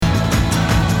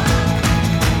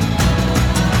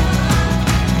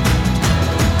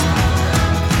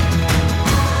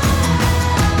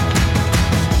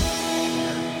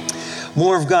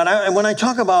more of God. And when I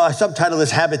talk about, I subtitle this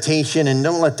Habitation, and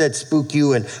don't let that spook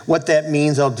you and what that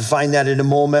means. I'll define that in a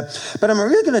moment. But I'm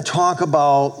really going to talk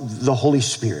about the Holy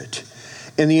Spirit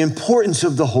and the importance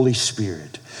of the Holy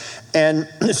Spirit. And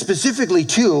specifically,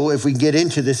 too, if we get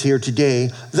into this here today,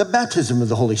 the baptism of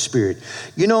the Holy Spirit.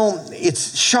 You know,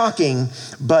 it's shocking,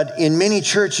 but in many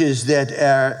churches that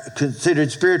are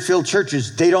considered Spirit-filled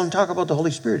churches, they don't talk about the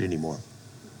Holy Spirit anymore.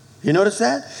 You notice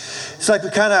that? It's like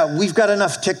we've got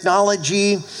enough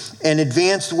technology and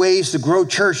advanced ways to grow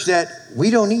church that we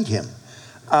don't need him.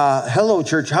 Hello,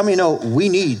 church. How many know we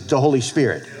need the Holy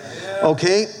Spirit?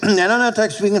 Okay? And I'm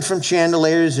not speaking from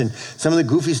chandeliers and some of the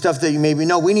goofy stuff that you maybe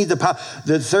know. We need the power.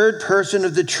 The third person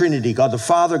of the Trinity, God the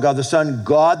Father, God the Son,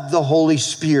 God the Holy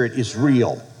Spirit is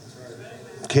real.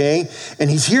 Okay?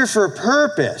 And he's here for a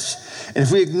purpose. And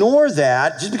if we ignore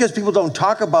that, just because people don't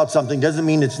talk about something doesn't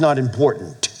mean it's not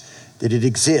important, that it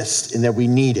exists and that we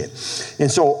need it.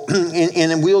 And so,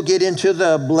 and we'll get into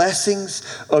the blessings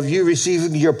of you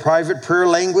receiving your private prayer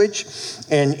language.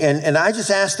 And I just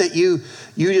ask that you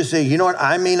just say, you know what,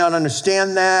 I may not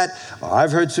understand that, or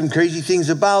I've heard some crazy things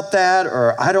about that,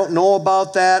 or I don't know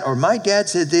about that, or my dad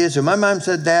said this, or my mom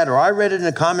said that, or I read it in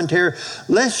a commentary.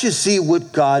 Let's just see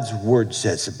what God's word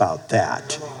says about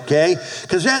that, okay?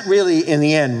 Because that really, in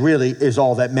the end, really is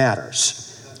all that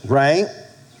matters, right?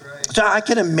 So I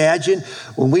can imagine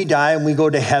when we die and we go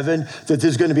to heaven that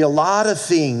there's going to be a lot of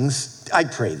things. I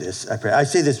pray this. I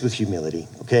say this with humility.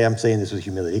 Okay, I'm saying this with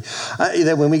humility.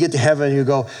 That when we get to heaven, you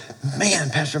go, man,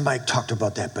 Pastor Mike talked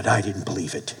about that, but I didn't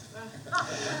believe it.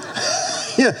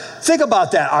 Think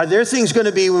about that. Are there things going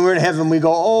to be when we're in heaven, we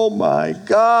go, oh my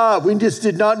God, we just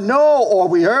did not know, or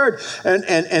we heard,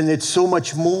 and it's so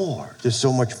much more. There's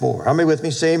so much more. How many with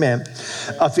me? Say amen.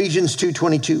 Ephesians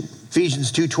 2:22.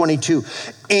 Ephesians 2:22.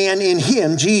 And in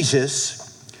him,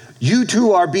 Jesus, you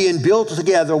two are being built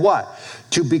together, what?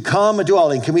 To become a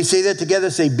dwelling. Can we say that together?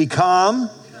 Say, become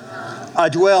a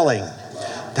dwelling.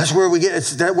 That's where we get,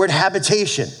 it's that word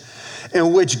habitation,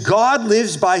 in which God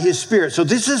lives by his Spirit. So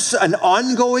this is an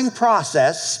ongoing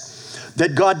process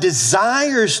that God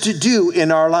desires to do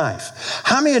in our life.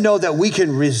 How many know that we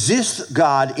can resist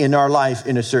God in our life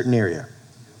in a certain area?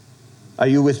 Are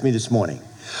you with me this morning?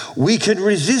 We can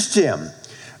resist him,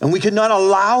 and we cannot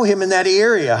allow him in that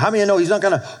area. How many know he's not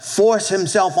going to force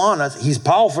himself on us? He's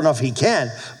powerful enough, he can,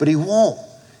 but he won't.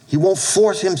 He won't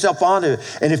force himself on it.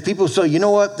 And if people say, you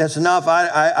know what, that's enough,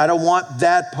 I don't want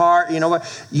that part, you know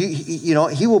what, you know,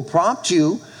 he will prompt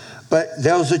you, but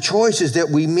those are choices that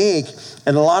we make,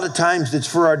 and a lot of times it's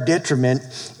for our detriment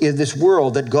in this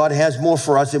world that God has more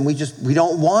for us, and we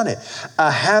don't want it. A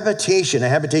habitation.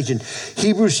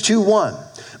 Hebrews 2:1.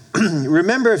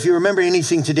 Remember, if you remember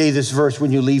anything today, this verse when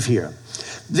you leave here.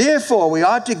 Therefore, we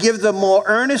ought to give the more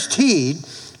earnest heed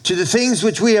to the things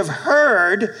which we have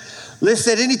heard, lest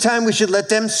at any time we should let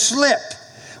them slip.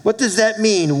 What does that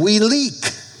mean? We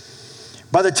leak.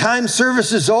 By the time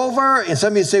service is over, and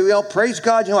some of you say, well, praise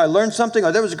God, you know, I learned something,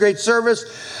 or that was a great service.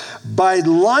 By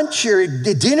lunch or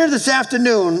dinner this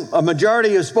afternoon, a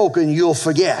majority have spoken, you'll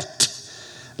forget.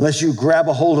 Unless you grab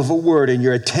a hold of a word and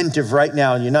you're attentive right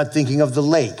now and you're not thinking of the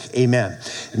lake, amen.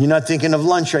 And you're not thinking of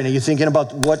lunch right now, you're thinking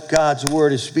about what God's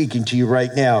word is speaking to you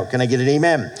right now. Can I get an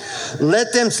amen?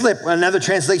 Let them slip. Another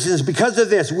translation is, because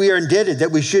of this, we are indebted that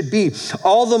we should be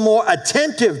all the more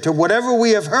attentive to whatever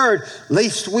we have heard,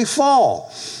 lest we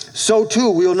fall. So too,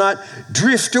 we will not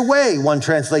drift away, one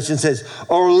translation says,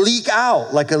 or leak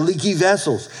out like a leaky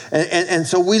vessel. And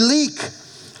so we leak.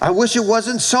 I wish it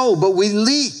wasn't so, but we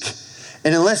leak.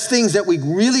 And unless things that we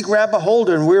really grab a hold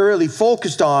of and we're really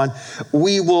focused on,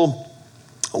 we will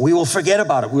forget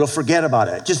about it. We'll forget about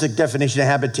it. Just a definition of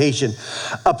habitation.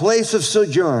 A place of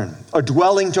sojourn, a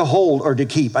dwelling to hold or to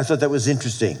keep. I thought that was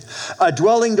interesting. A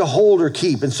dwelling to hold or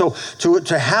keep. And so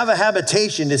to have a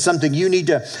habitation is something you need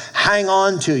to hang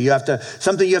on to.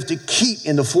 Something you have to keep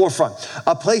in the forefront.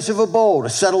 A place of abode, a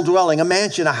settled dwelling, a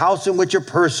mansion, a house in which a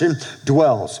person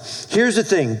dwells. Here's the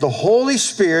thing. The Holy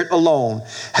Spirit alone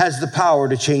has the power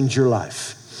to change your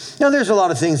life. Now, there's a lot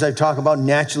of things I talk about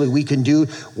naturally we can do.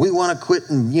 We want to quit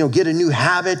and, get a new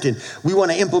habit, and we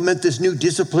want to implement this new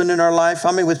discipline in our life.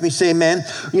 How many with me say amen?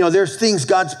 There's things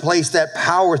God's placed that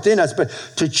power within us, but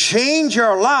to change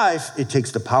our life, it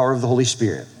takes the power of the Holy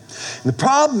Spirit. And the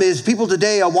problem is people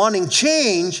today are wanting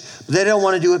change, but they don't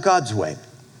want to do it God's way.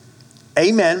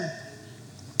 Amen.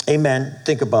 Amen.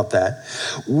 Think about that.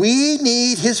 We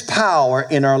need his power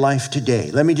in our life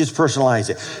today. Let me just personalize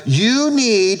it. You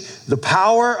need the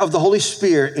power of the Holy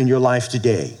Spirit in your life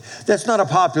today. That's not a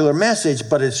popular message,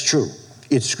 but it's true.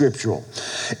 It's scriptural.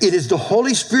 It is the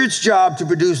Holy Spirit's job to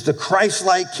produce the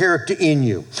Christ-like character in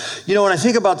you. You know, when I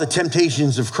think about the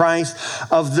temptations of Christ,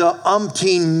 of the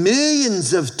umpteen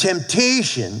millions of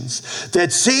temptations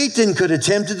that Satan could have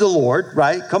tempted the Lord,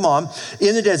 right? Come on.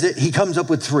 In the desert, he comes up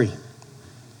with 3.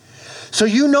 So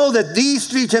you know that these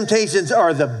 3 temptations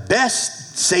are the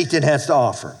best Satan has to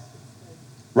offer,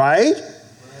 right?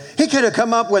 He could have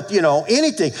come up with,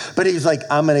 anything, but he's like,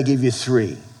 I'm going to give you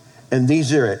 3. And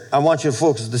these are it. I want you to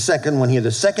focus the second one here.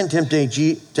 The second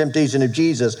temptation of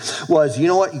Jesus was, you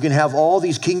know what? You can have all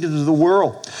these kingdoms of the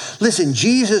world. Listen,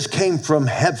 Jesus came from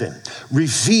heaven,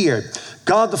 revered.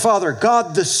 God the Father,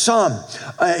 God the Son.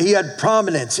 He had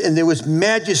prominence and there was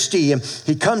majesty. And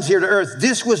he comes here to earth.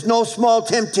 This was no small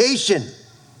temptation.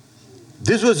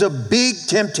 This was a big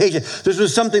temptation. This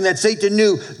was something that Satan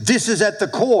knew this is at the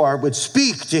core, would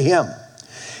speak to him.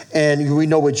 And we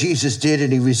know what Jesus did,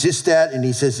 and he resists that, and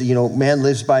he says, man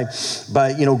lives by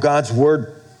God's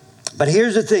word. But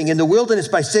here's the thing. In the wilderness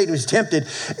by Satan he was tempted,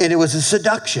 and it was a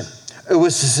seduction. It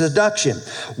was a seduction.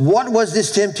 What was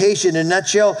this temptation in a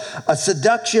nutshell? A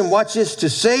seduction, watch this, to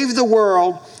save the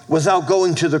world without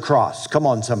going to the cross. Come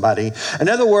on, somebody. In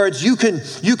other words, you can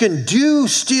do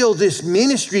still this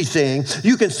ministry thing.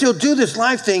 You can still do this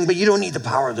life thing, but you don't need the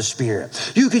power of the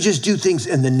Spirit. You can just do things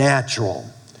in the natural.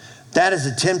 That is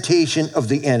a temptation of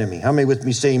the enemy. How many with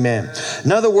me say amen?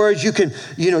 In other words, you can do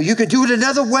it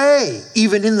another way,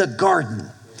 even in the garden.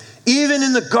 Even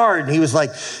in the garden, he was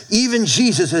like, even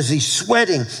Jesus, as he's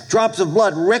sweating, drops of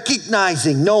blood,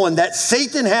 recognizing, knowing that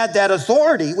Satan had that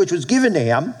authority, which was given to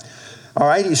him. All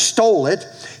right, he stole it.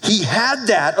 He had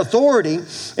that authority,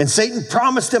 and Satan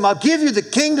promised him, I'll give you the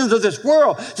kingdoms of this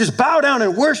world. Just bow down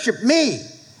and worship me.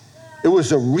 It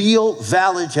was a real,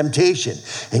 valid temptation.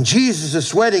 And Jesus is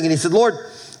sweating, and he said, Lord,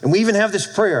 and we even have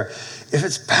this prayer, if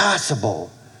it's possible,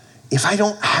 if I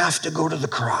don't have to go to the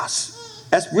cross.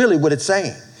 That's really what it's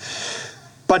saying.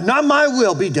 But not my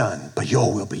will be done, but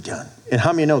your will be done. And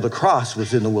how many know the cross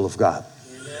was in the will of God?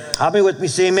 Amen. How many with me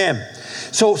say amen?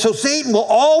 So Satan will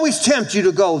always tempt you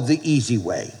to go the easy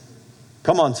way.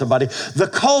 Come on, somebody.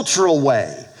 The cultural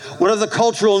way. What are the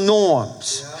cultural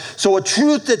norms? So a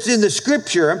truth that's in the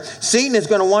scripture, Satan is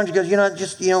going to want you to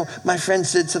go, my friend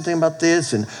said something about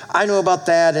this, and I know about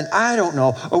that, and I don't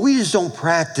know. Or we just don't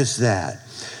practice that.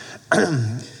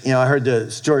 I heard the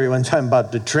story one time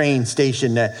about the train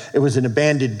station. It was an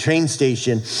abandoned train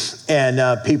station,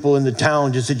 and people in the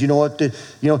town just said, you know what,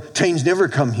 trains never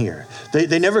come here.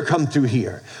 They never come through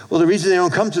here. Well, the reason they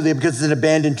don't come through there because it's an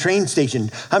abandoned train station.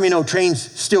 How many know trains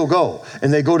still go,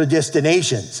 and they go to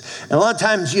destinations? And a lot of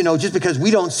times, just because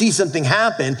we don't see something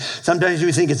happen, sometimes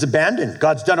we think it's abandoned.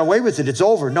 God's done away with it. It's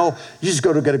over. No, you just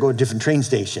got to go to a different train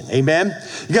station. Amen?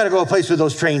 You got to go to a place where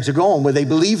those trains are going, where they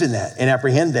believe in that and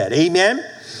apprehend that. Amen?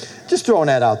 Just throwing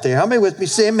that out there. How many with me?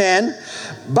 Say amen.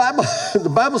 The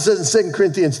Bible says in 2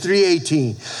 Corinthians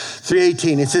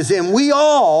 3:18, it says, and we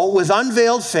all with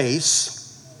unveiled face,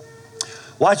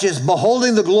 watch this,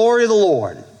 beholding the glory of the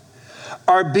Lord,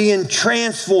 are being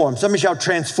transformed. Somebody shout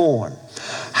transform.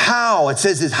 How? It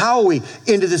says this, how are we?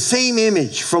 Into the same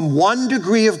image from one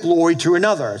degree of glory to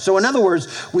another. So in other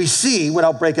words, we see,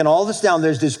 without breaking all this down,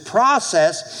 there's this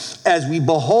process as we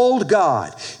behold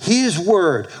God, his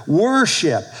word,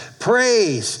 worship,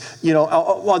 praise,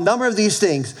 a number of these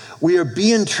things, we are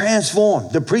being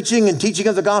transformed. The preaching and teaching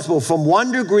of the gospel from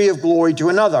one degree of glory to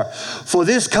another. For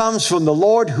this comes from the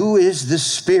Lord who is the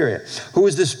Spirit. Who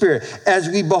is the Spirit? As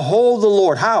we behold the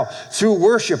Lord. How? Through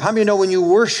worship. How many know when you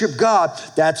worship God,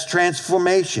 that's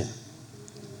transformation?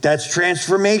 That's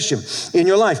transformation in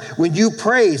your life. When you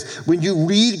praise, when you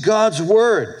read God's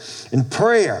word in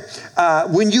prayer,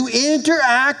 when you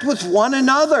interact with one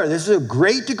another, this is a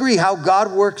great degree how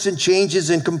God works and changes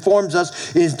and conforms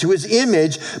us into his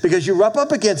image, because you rub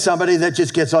up against somebody that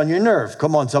just gets on your nerve.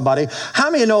 Come on, somebody. How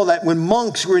many know that when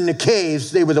monks were in the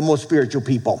caves, they were the most spiritual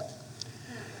people?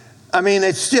 I mean,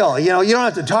 it's still, you don't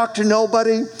have to talk to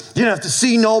nobody. You don't have to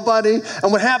see nobody.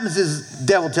 And what happens is the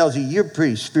devil tells you, you're a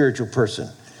pretty spiritual person.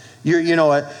 You know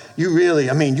what? You really,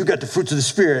 you got the fruits of the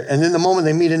Spirit. And then the moment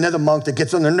they meet another monk that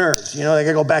gets on their nerves, they got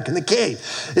to go back in the cave.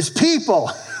 It's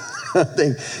people.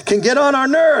 They can get on our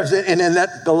nerves. And then that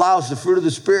allows the fruit of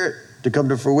the Spirit to come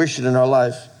to fruition in our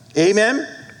lives. Amen?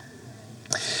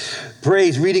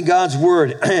 Praise, reading God's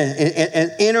word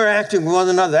and interacting with one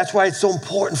another. That's why it's so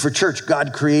important for church.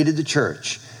 God created the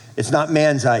church. It's not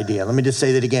man's idea. Let me just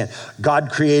say that again.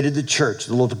 God created the church,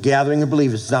 the little gathering of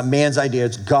believers. It's not man's idea.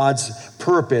 It's God's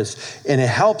purpose. And it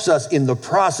helps us in the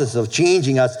process of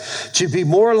changing us to be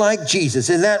more like Jesus.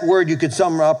 And that word, you could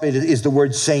sum up, it is the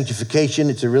word sanctification.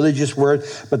 It's a religious word,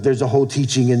 but there's a whole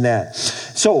teaching in that.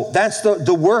 So that's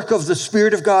the work of the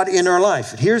Spirit of God in our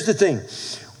life. Here's the thing.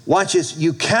 Watch this.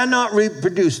 You cannot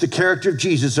reproduce the character of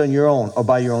Jesus on your own or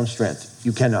by your own strength.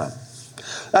 You cannot.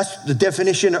 That's the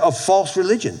definition of false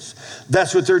religions.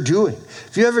 That's what they're doing.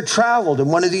 If you ever traveled in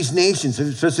one of these nations,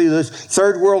 especially those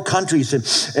third world countries,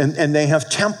 and they have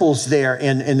temples there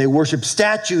and they worship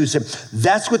statues, and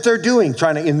that's what they're doing,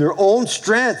 trying to, in their own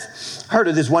strength. I heard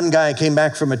of this one guy came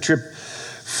back from a trip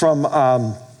from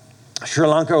Sri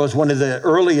Lanka. Was one of the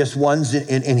earliest ones,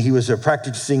 and he was a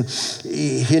practicing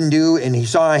Hindu, and he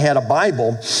saw I had a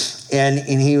Bible, and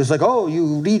he was like, oh,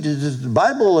 you read the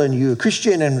Bible, and you're a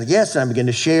Christian? And yes, and I began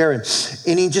to share,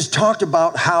 and he just talked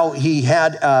about how he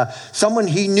had someone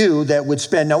he knew that would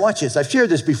spend, now watch this, I've shared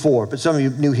this before, but some of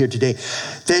you new here today,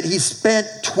 that he spent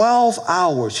 12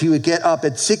 hours, he would get up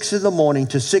at 6 in the morning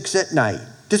to 6 at night.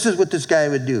 This is what this guy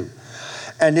would do.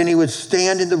 And then he would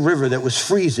stand in the river that was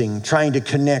freezing, trying to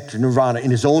connect to nirvana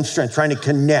in his own strength, trying to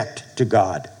connect to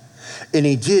God. And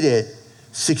he did it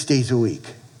 6 days a week.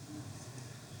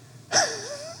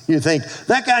 You think,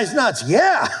 that guy's nuts.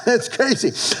 Yeah, that's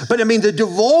crazy. But I mean, the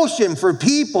devotion for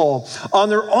people on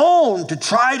their own to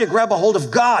try to grab a hold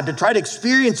of God, to try to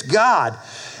experience God,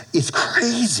 is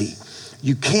crazy.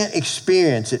 You can't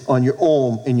experience it on your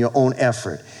own, in your own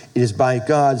effort. It is by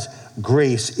God's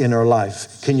grace in our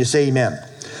life. Can you say amen?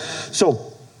 So,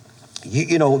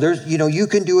 you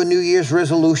can do a New Year's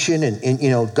resolution,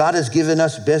 and God has given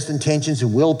us best intentions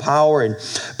and willpower.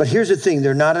 But here's the thing,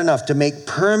 they're not enough. To make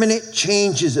permanent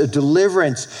changes of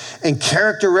deliverance and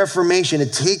character reformation,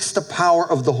 it takes the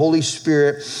power of the Holy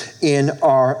Spirit in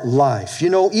our life.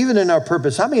 Even in our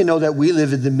purpose, how many know that we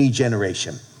live in the me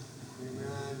generation?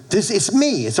 It's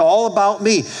me. It's all about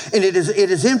me. And it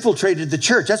has infiltrated the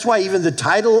church. That's why even the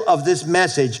title of this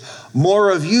message, More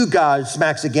of You, God,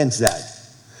 smacks against that.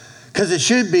 Because it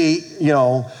should be,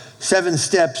 7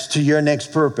 steps to your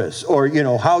next purpose, or,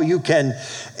 how you can,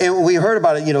 and we heard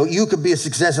about it, you could be a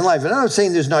success in life. And I'm not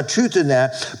saying there's not truth in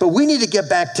that, but we need to get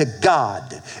back to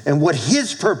God and what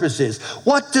his purpose is.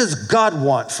 What does God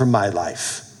want from my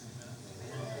life?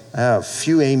 I have a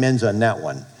few amens on that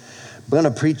one. I'm going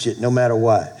to preach it no matter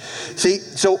what. See,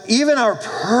 so even our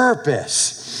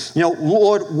purpose,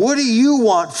 Lord, what do you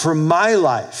want from my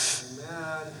life?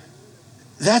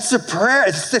 That's the prayer.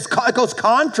 It goes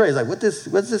contrary. It's like,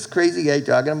 what's this crazy guy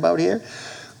talking about here?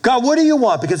 God, what do you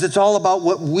want? Because it's all about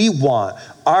what we want.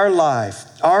 Our life,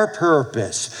 our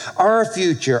purpose, our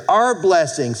future, our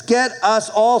blessings. Get us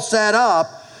all set up.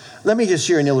 Let me just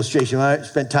share an illustration. I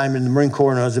spent time in the Marine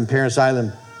Corps when I was in Parris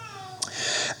Island.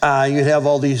 You'd have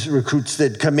all these recruits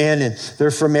that come in, and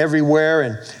they're from everywhere,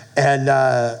 and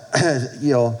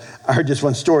I heard this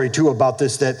one story too about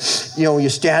this, that you're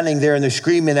standing there and they're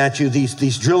screaming at you,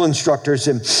 these drill instructors,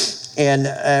 and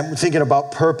I'm thinking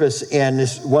about purpose, and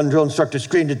this one drill instructor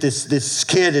screamed at this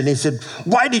kid, and he said,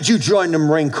 "Why did you join the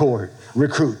Marine Corps,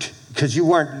 recruit?" Because you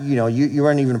weren't, you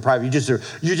weren't even a private.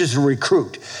 You're just a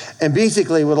recruit. And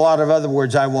basically, with a lot of other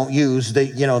words I won't use,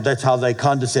 that's how they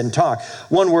condescend talk.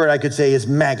 One word I could say is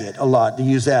maggot a lot, to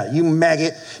use that. You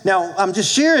maggot. Now, I'm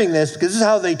just sharing this because this is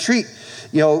how they treat,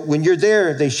 when you're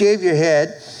there, they shave your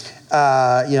head,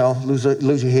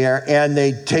 lose your hair, and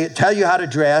they tell you how to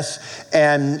dress,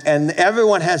 and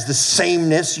everyone has the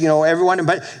sameness,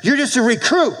 but you're just a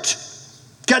recruit.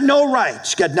 Got no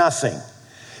rights, got nothing.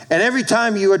 And every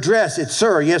time you address, it's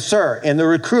sir, yes, sir, and the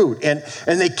recruit, and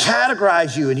they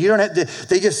categorize you, and you don't have to,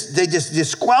 they just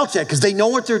squelch it because they know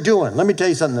what they're doing. Let me tell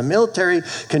you something. The military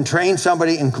can train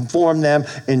somebody and conform them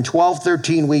in 12,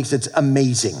 13 weeks. It's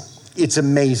amazing. It's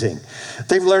amazing.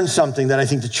 They've learned something that I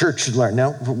think the church should learn.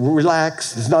 Now,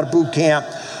 relax. It's not a boot camp,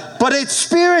 but it's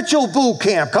spiritual boot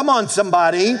camp. Come on,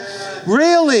 somebody.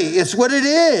 Really, it's what it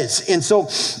is. And so,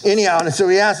 anyhow, so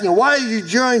he asked, why did you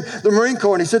join the Marine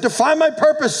Corps? And he said, to find my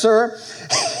purpose, sir.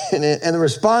 And the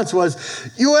response was,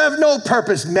 you have no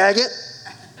purpose, maggot.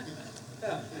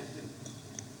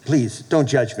 Please, don't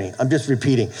judge me. I'm just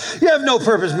repeating. You have no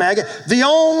purpose, maggot. The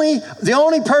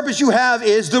only purpose you have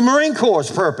is the Marine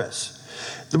Corps' purpose.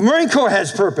 The Marine Corps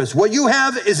has purpose. What you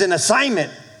have is an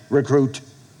assignment, recruit.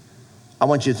 I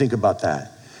want you to think about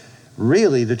that.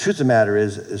 Really, the truth of the matter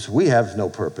is we have no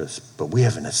purpose, but we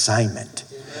have an assignment.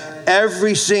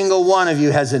 Every single one of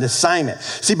you has an assignment.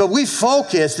 See, but we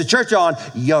focus the church on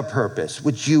your purpose,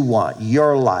 what you want,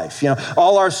 your life.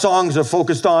 All our songs are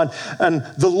focused on, and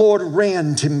the Lord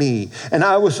ran to me, and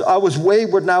I was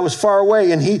wayward and I was far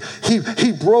away, and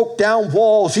he broke down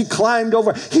walls, he climbed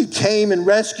over, he came and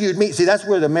rescued me. See, that's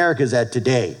where America's at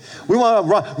today. We want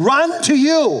to run to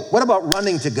you. What about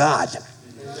running to God?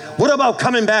 What about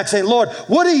coming back saying, Lord,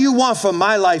 what do you want for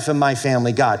my life and my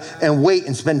family, God? And wait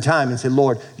and spend time and say,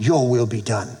 Lord, your will be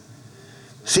done.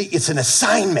 See, it's an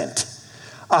assignment.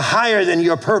 A higher than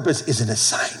your purpose is an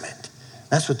assignment.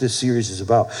 That's what this series is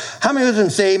about. How many of them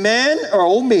say amen or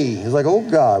oh me? It's like, oh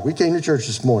God, we came to church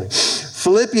this morning.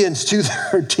 Philippians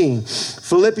 2:13.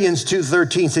 Philippians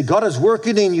 2:13 said, God is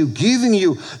working in you, giving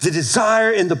you the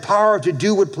desire and the power to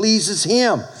do what pleases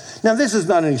him. Now, this is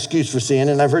not an excuse for sin,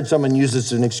 and I've heard someone use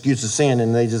this as an excuse of sin,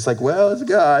 and they just like, well, it's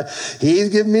God. He's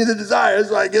giving me the desires,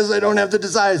 so I guess I don't have the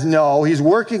desires. No, he's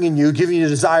working in you, giving you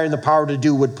the desire and the power to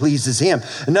do what pleases him.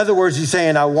 In other words, he's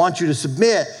saying, I want you to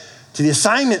submit to the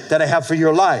assignment that I have for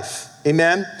your life.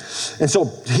 Amen? And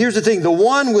so here's the thing. The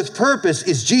one with purpose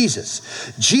is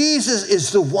Jesus. Jesus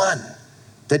is the one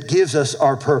that gives us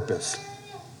our purpose.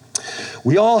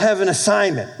 We all have an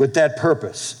assignment with that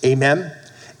purpose. Amen?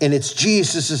 And it's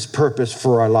Jesus' purpose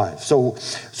for our life. So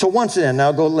once again, now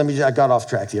I got off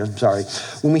track here, I'm sorry.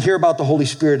 When we hear about the Holy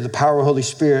Spirit, the power of the Holy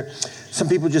Spirit, some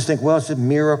people just think, well, it's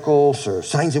miracles or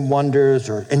signs and wonders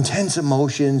or intense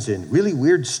emotions and really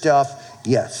weird stuff.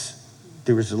 Yes,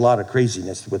 there is a lot of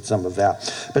craziness with some of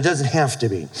that, but it doesn't have to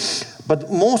be.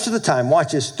 But most of the time,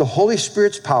 watch this, the Holy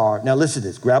Spirit's power, now listen to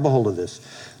this, grab a hold of this.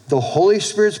 The Holy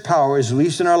Spirit's power is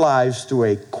released in our lives through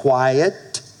a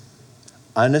quiet,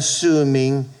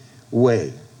 unassuming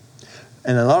way.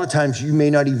 And a lot of times you may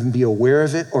not even be aware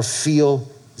of it or feel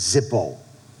Zippo.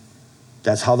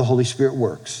 That's how the Holy Spirit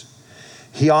works.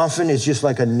 He often is just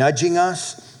like a nudging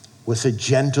us with a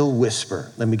gentle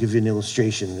whisper. Let me give you an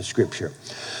illustration in the scripture.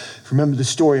 Remember the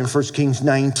story in 1 Kings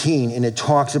 19, and it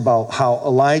talks about how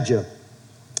Elijah,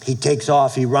 he takes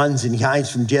off, he runs and he hides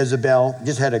from Jezebel.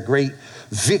 Just had a great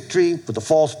victory with the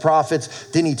false prophets.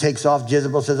 Then he takes off.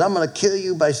 Jezebel says, I'm going to kill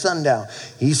you by sundown.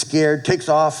 He's scared, takes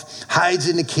off, hides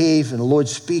in the cave, and the Lord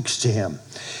speaks to him.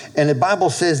 And the Bible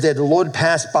says that the Lord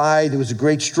passed by. There was a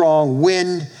great strong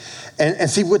wind. And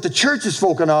see, what the church has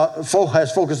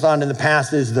focused on in the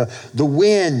past is the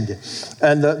wind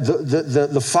and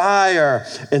the fire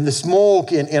and the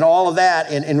smoke and all of that.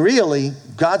 And really,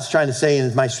 God's trying to say,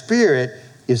 in my spirit,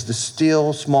 is the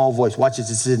still small voice. Watch this.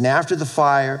 It says, and after the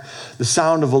fire, the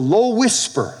sound of a low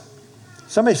whisper.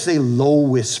 Somebody say low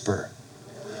whisper.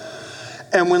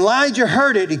 And when Elijah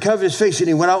heard it, he covered his face and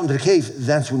he went out into the cave.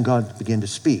 That's when God began to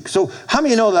speak. So how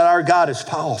many know that our God is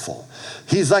powerful?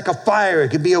 He's like a fire. It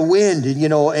could be a wind.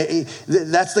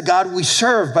 That's the God we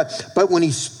serve. But when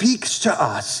he speaks to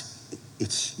us,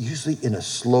 it's usually in a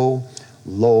slow,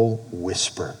 low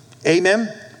whisper.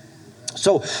 Amen?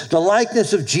 So the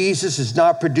likeness of Jesus is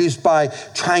not produced by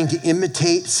trying to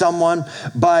imitate someone,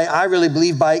 I really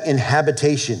believe by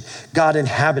inhabitation. God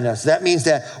inhabit us. That means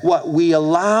that we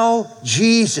allow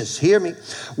Jesus, hear me,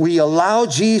 we allow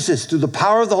Jesus through the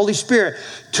power of the Holy Spirit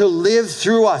to live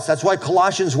through us. That's why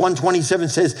Colossians 1:27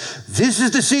 says, this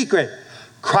is the secret.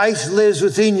 Christ lives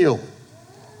within you.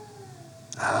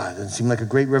 It doesn't seem like a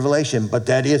great revelation, but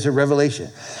that is a revelation.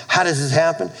 How does this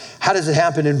happen? How does it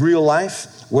happen in real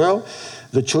life? Well,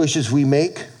 the choices we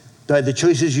make, by the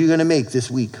choices you're going to make this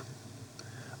week.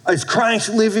 Is Christ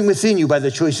living within you by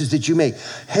the choices that you make?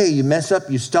 Hey, you mess up,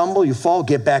 you stumble, you fall,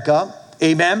 get back up.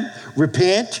 Amen.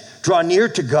 Repent, draw near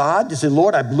to God to say,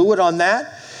 Lord, I blew it on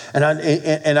that.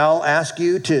 And I'll ask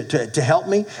you to help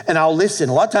me. And I'll listen.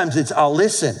 A lot of times it's I'll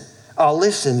listen. I'll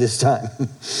listen this time.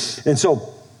 And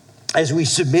so, as we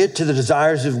submit to the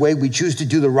desires of the way, we choose to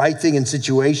do the right thing in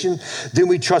situation, then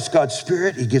we trust God's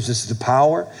Spirit. He gives us the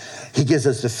power. He gives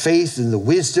us the faith and the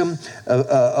wisdom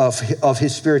of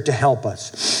his Spirit to help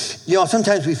us.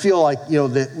 Sometimes we feel like,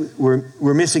 that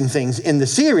we're missing things. And the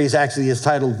series actually is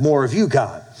titled More of You,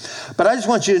 God. But I just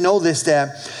want you to know this,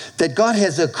 that God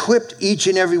has equipped each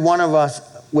and every one of us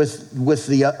with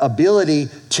the ability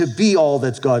to be all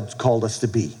that God's called us to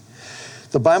be.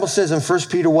 The Bible says in 1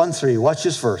 Peter 1:3, watch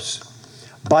this verse.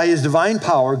 By his divine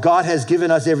power, God has given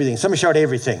us everything. Somebody shout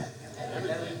everything.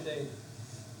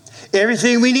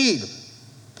 Everything we need.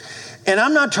 And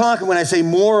I'm not talking when I say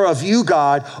more of you,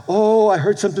 God. Oh, I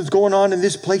heard something's going on in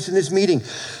this place in this meeting.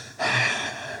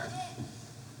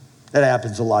 That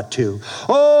happens a lot too.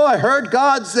 Oh, I heard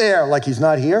God's there. Like he's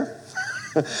not here.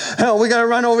 Hell, we got to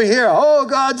run over here. Oh,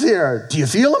 God's here. Do you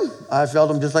feel him? I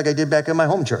felt him just like I did back in my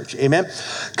home church. Amen.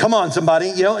 Come on, somebody.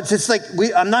 You know, it's just like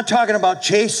I'm not talking about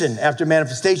chasing after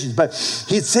manifestations, but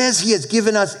he says he has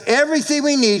given us everything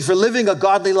we need for living a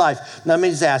godly life. Now, let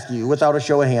me just ask you, without a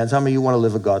show of hands, how many of you want to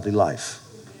live a godly life?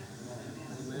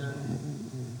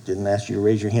 Didn't ask you to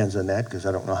raise your hands on that because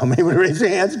I don't know how many would raise their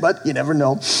hands, but you never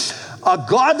know. A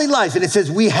godly life, and it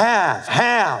says we have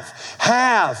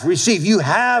received. You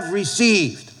have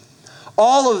received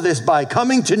all of this by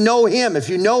coming to know him. If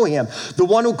you know him, the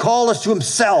one who called us to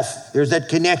himself, there's that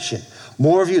connection.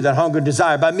 More of you that hunger and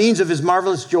desire by means of his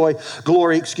marvelous glory,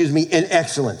 and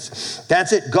excellence.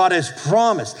 That's it. God has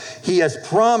promised. He has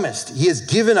promised. He has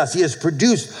given us. He has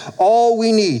produced all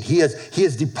we need. He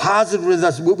has deposited with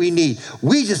us what we need.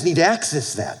 We just need to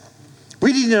access that.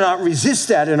 We need to not resist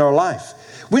that in our life.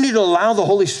 We need to allow the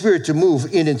Holy Spirit to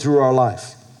move in and through our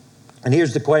life. And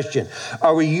here's the question.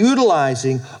 Are we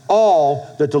utilizing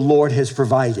all that the Lord has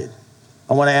provided?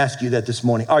 I want to ask you that this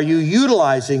morning. Are you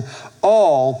utilizing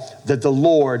all that the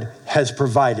Lord has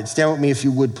provided? Stand with me if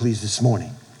you would, please, this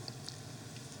morning.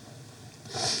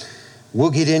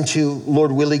 We'll get into,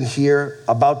 Lord willing, here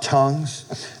about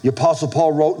tongues. The Apostle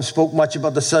Paul wrote and spoke much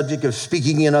about the subject of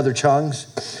speaking in other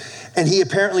tongues. And he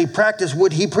apparently practiced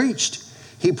what he preached.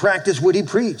 He practiced what he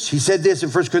preached. He said this in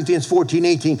 1 Corinthians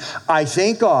 14:18, I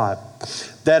thank God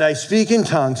that I speak in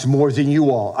tongues more than you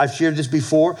all. I've shared this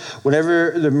before.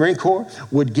 Whenever the Marine Corps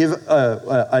would give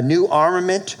a new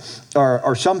armament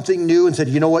or something new and said,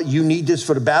 you know what, you need this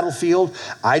for the battlefield.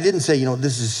 I didn't say,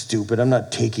 this is stupid. I'm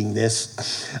not taking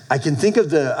this. I think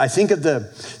of the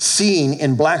scene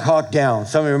in Black Hawk Down.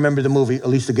 Some of you remember the movie, at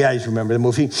least the guys remember the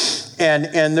movie.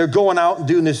 And they're going out and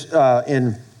doing this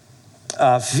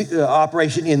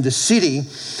operation in the city,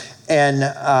 and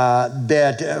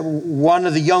that one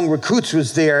of the young recruits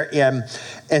was there,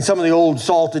 and some of the old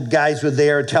salted guys were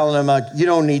there telling him, you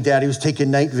don't need that. He was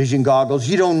taking night vision goggles.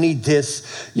 You don't need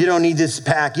this. You don't need this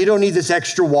pack. You don't need this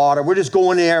extra water. We're just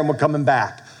going there and we're coming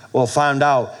back. Well, found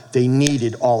out they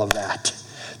needed all of that.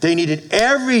 They needed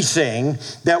everything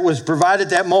that was provided at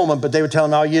that moment, but they would tell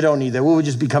them, you don't need that. We'll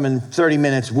just be coming 30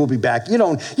 minutes. We'll be back. You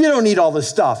don't need all this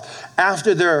stuff.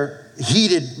 After their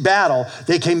heated battle,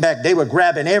 they came back. They were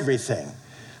grabbing everything.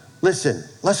 Listen,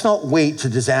 let's not wait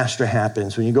till disaster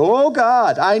happens when you go, oh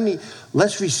God,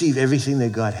 let's receive everything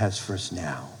that God has for us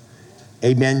now.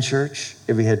 Amen, church?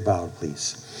 Every head bowed,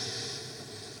 please.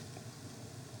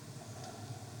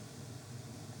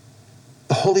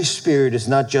 The Holy Spirit is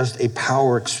not just a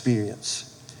power experience.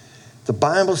 The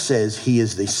Bible says he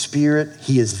is the Spirit.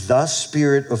 He is the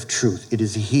Spirit of truth. It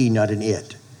is he, not an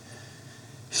it.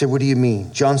 He said, what do you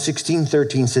mean? John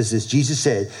 16:13 says this. Jesus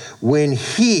said, when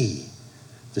he,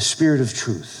 the Spirit of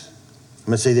truth, I'm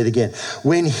going to say that again.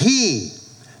 When he,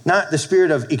 not the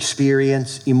spirit of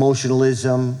experience,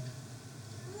 emotionalism.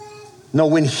 No,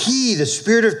 when he, the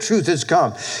Spirit of truth, has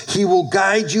come, he will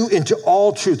guide you into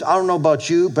all truth. I don't know about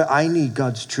you, but I need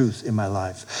God's truth in my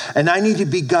life. And I need to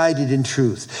be guided in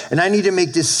truth. And I need to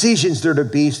make decisions that are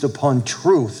based upon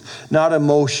truth, not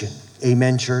emotion.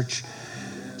 Amen, church?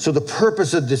 So the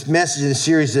purpose of this message in this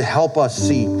series is to help us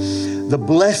see the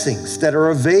blessings that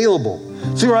are available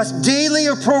through us daily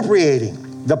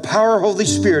appropriating the power of the Holy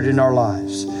Spirit in our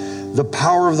lives. The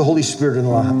power of the Holy Spirit in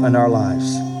our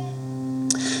lives.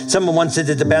 Someone once said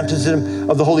that the baptism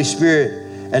of the Holy Spirit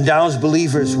endows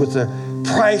believers with a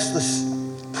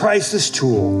priceless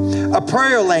tool, a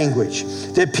prayer language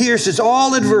that pierces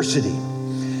all adversity.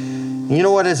 And you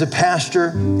know what, as a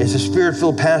pastor, as a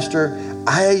Spirit-filled pastor,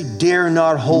 I dare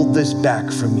not hold this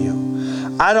back from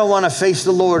you. I don't want to face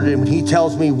the Lord when he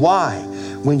tells me why.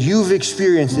 When you've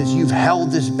experienced this, you've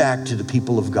held this back to the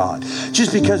people of God.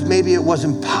 Just because maybe it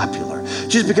wasn't popular.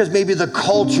 Just because maybe the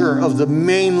culture of the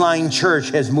mainline church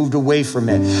has moved away from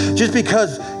it. Just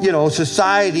because,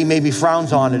 society maybe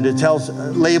frowns on it. It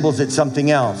labels it something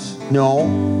else. No,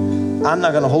 I'm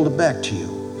not going to hold it back to you.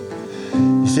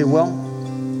 You say, well,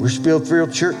 we're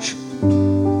Spirit-filled church.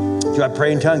 Do I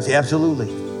pray in tongues? Absolutely.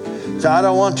 So I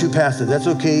don't want to, Pastor. That's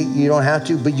okay. You don't have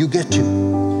to, but you get to.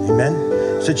 Amen?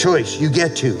 It's a choice. You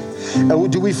get to.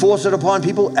 Do we force it upon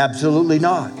people? Absolutely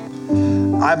not.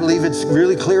 I believe it's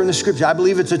really clear in the scripture. I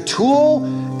believe it's a tool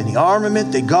and the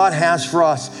armament that God has for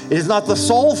us. It is not the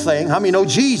soul thing. How many know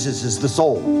Jesus is the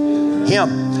soul?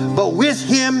 Him. But with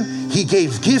him, he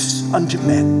gave gifts unto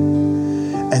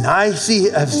men. And I have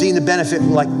seen the benefit,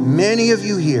 like many of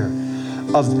you here,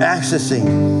 of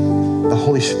accessing the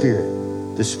Holy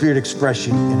Spirit, the Spirit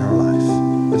expression in our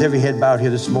life. With every head bowed here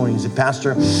this morning, you say,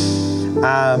 Pastor,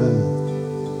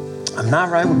 I'm not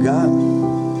right with God.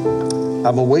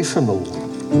 I'm away from the Lord.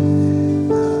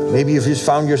 Maybe you've just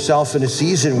found yourself in a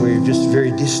season where you're just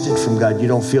very distant from God. You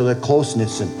don't feel that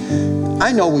closeness. And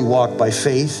I know we walk by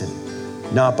faith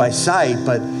and not by sight,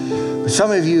 but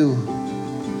some of you,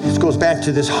 this goes back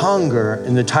to this hunger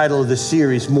in the title of this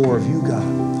series, More of You, God.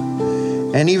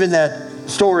 And even that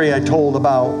story I told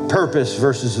about purpose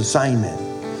versus assignment.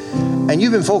 And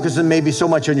you've been focusing maybe so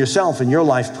much on yourself and your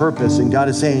life purpose, and God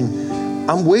is saying,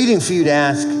 I'm waiting for you to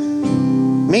ask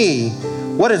me,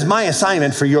 what is my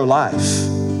assignment for your life?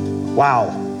 Wow,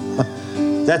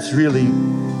 that's really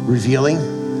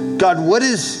revealing. God, what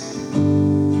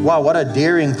a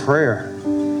daring prayer.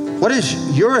 What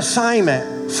is your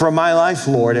assignment for my life,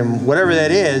 Lord? And whatever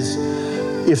that is,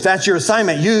 if that's your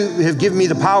assignment, you have given me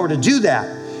the power to do that.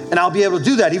 And I'll be able to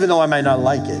do that even though I might not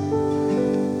like it.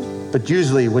 But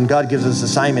usually when God gives us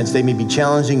assignments, they may be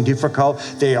challenging, difficult.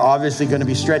 They are obviously going to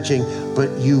be stretching, but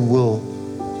you will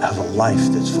have a life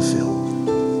that's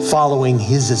fulfilled, following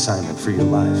his assignment for your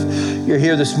life. You're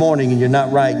here this morning and you're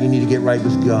not right. You need to get right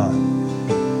with God.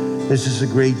 This is a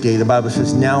great day. The Bible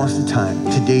says now is the time.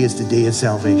 Today is the day of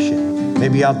salvation.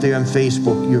 Maybe out there on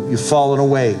Facebook, you've fallen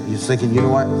away. You're thinking, you know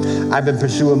what? I've been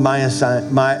pursuing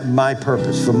my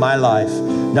purpose for my life,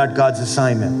 not God's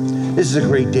assignment. This is a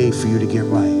great day for you to get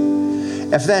right.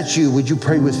 If that's you, would you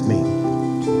pray with me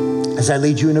as I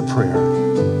lead you in a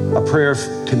prayer of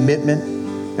commitment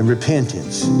and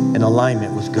repentance and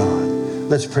alignment with God.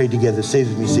 Let's pray together. Say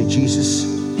with me, say, Jesus,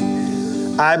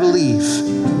 I believe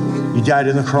you died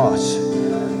on the cross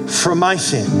for my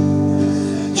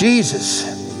sin.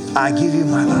 Jesus, I give you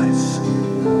my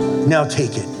life. Now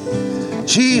take it.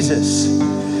 Jesus,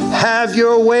 have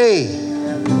your way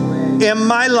in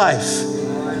my life.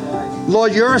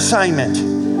 Lord, your assignment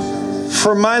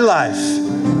for my life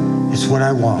is what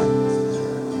I want.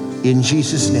 In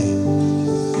Jesus'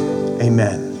 name,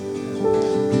 amen.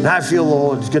 And I feel,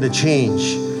 Lord, it's going to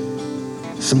change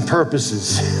some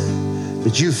purposes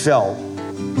that you felt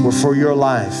were for your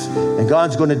life. And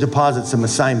God's going to deposit some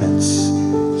assignments,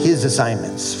 his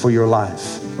assignments for your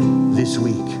life this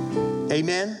week.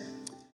 Amen.